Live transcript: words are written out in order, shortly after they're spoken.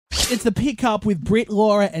It's the Pick Up with Britt,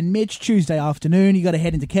 Laura and Mitch Tuesday afternoon. You got to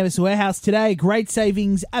head into Chemist Warehouse today. Great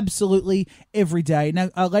savings absolutely every day. Now,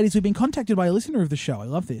 ladies, we've been contacted by a listener of the show. I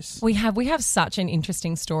love this. We have such an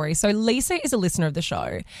interesting story. So Lisa is a listener of the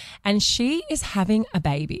show and she is having a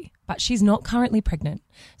baby, but she's not currently pregnant.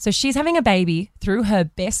 So she's having a baby through her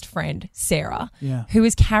best friend, Sarah, who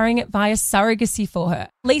is carrying it via surrogacy for her.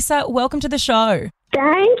 Lisa, welcome to the show.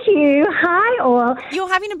 Thank you. Hi, all. You're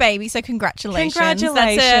having a baby, so congratulations.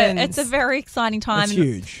 It's a very exciting time. It's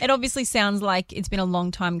huge. It obviously sounds like it's been a long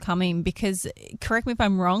time coming because, correct me if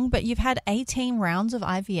I'm wrong, but you've had 18 rounds of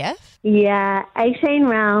IVF? Yeah, 18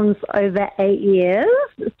 rounds over 8 years.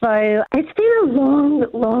 So it's been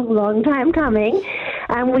a long time coming.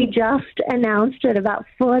 And we just announced it about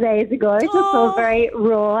 4 days ago. So it's all very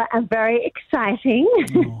raw and very exciting.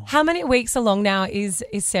 How many weeks along now is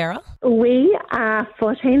Sarah? We are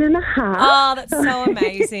 14 and a half. Oh, that's so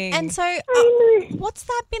amazing. And so what's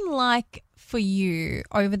that been like for you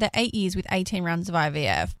over the 8 years with 18 rounds of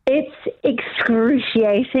IVF? It's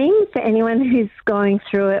excruciating for anyone who's going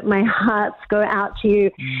through it. My hearts go out to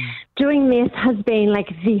you. Doing this has been like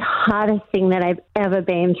the hardest thing that I've ever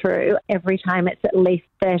been through. Every time it's at least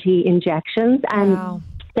 30 injections. And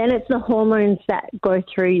then it's the hormones that go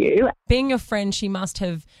through you. Being your friend, she must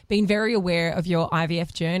have been very aware of your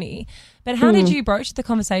IVF journey. But how did you broach the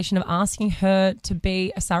conversation of asking her to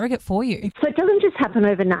be a surrogate for you? So it doesn't just happen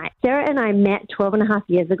overnight. Sarah and I met 12 and a half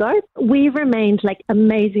years ago. We've remained like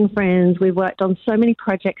amazing friends. We've worked on so many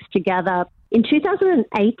projects together. In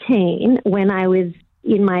 2018, when I was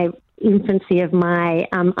in my infancy of my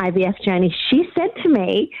IVF journey, she said to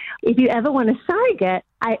me, if you ever want a surrogate,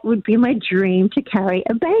 it would be my dream to carry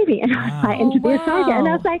a baby. And I was like, and to be a surrogate. And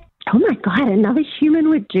I was like, oh my God, another human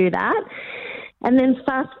would do that. And then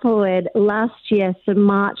fast forward last year, so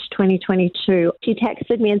March 2022, she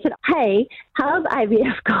texted me and said, hey, how's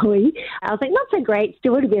IVF going? I was like, not so great,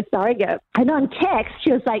 still want to be a surrogate. And on text,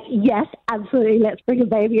 she was like, yes, absolutely, let's bring a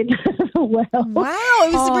baby into the world. Wow,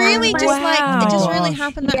 it was really just like, it just really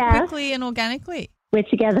happened that quickly and organically. We're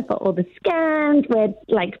together for all the scans. We're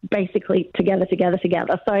like basically together.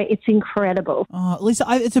 So it's incredible. Oh, Lisa,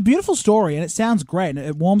 it's a beautiful story and it sounds great and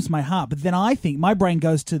it warms my heart. But then I think my brain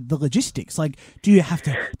goes to the logistics. Like, do you have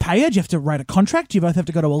to pay her? Do you have to write a contract? Do you both have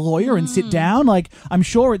to go to a lawyer and sit down? Like, I'm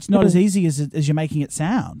sure it's not as easy as you're making it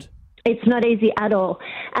sound. It's not easy at all.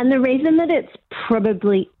 And the reason that it's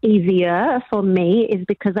probably easier for me is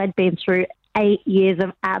because I'd been through 8 years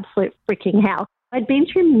of absolute freaking hell. I'd been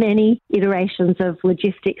through many iterations of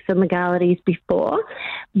logistics and legalities before.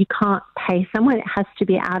 You can't pay someone. It has to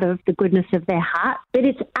be out of the goodness of their heart. But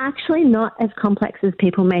it's actually not as complex as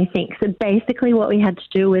people may think. So basically what we had to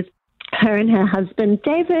do was her and her husband,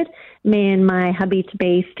 David, me and my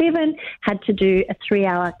hubby-to-be, Stephen, had to do a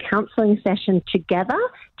 3-hour counselling session together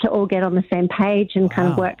to all get on the same page and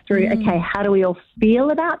kind of work through, okay, how do we all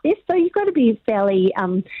feel about this? So you've got to be fairly,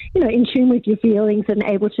 in tune with your feelings and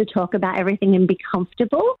able to talk about everything and be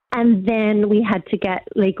comfortable. And then we had to get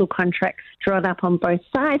legal contracts drawn up on both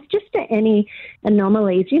sides just for any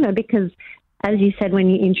anomalies, because as you said, when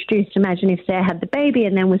you introduced, imagine if Sarah had the baby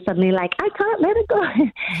and then was suddenly like, I can't let it go.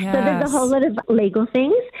 Yes. So there's a whole lot of legal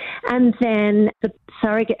things. And then the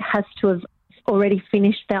surrogate has to have already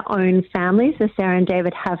finished their own families. So Sarah and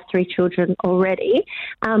David have 3 children already.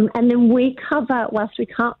 And then we cover, whilst we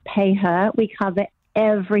can't pay her, we cover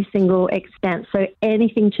every single expense. So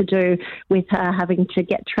anything to do with her having to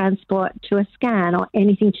get transport to a scan or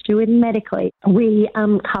anything to do with medically, we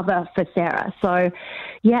cover for Sarah. So,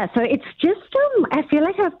 so it's just, I feel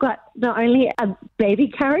like I've got not only a baby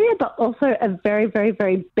carrier, but also a very, very,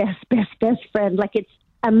 very best friend. Like, it's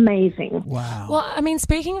amazing. Wow. Well, I mean,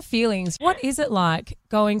 speaking of feelings, what is it like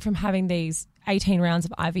going from having these 18 rounds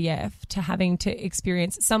of IVF to having to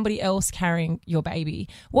experience somebody else carrying your baby?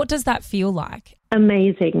 What does that feel like?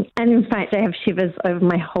 Amazing. And in fact, I have shivers over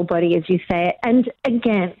my whole body as you say it. And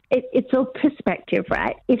again, it's all perspective,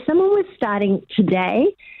 right? If someone was starting today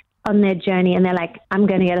on their journey and they're like, I'm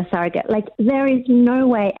going to get a surrogate, like there is no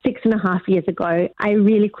way 6.5 years ago I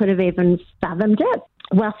really could have even fathomed it.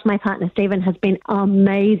 Whilst my partner Stephen has been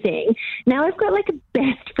amazing, now I've got like a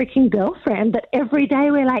best freaking girlfriend that every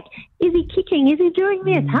day we're like, is he kicking? Is he doing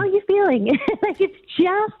this? How are you feeling? Like, it's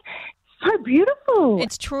just so beautiful.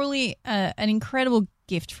 It's truly an incredible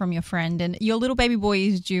gift from your friend, and your little baby boy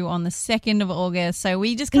is due on the 2nd of August, so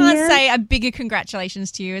we just can't say a bigger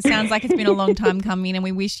congratulations to you. It sounds like it's been a long time coming, and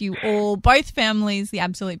we wish you all, both families, the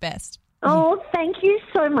absolute best. Oh, thank you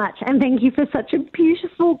so much, and thank you for such a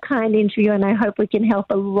beautiful, kind interview, and I hope we can help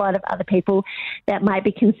a lot of other people that might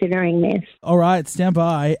be considering this. All right, stand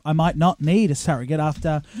by. I might not need a surrogate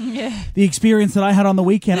after the experience that I had on the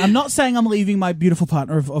weekend. I'm not saying I'm leaving my beautiful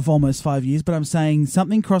partner of almost 5 years, but I'm saying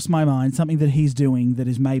something crossed my mind, something that he's doing that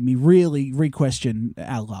has made me really re-question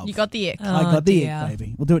our love. You got the ick. I got the dear. ick,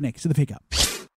 baby. We'll do it next to the pickup.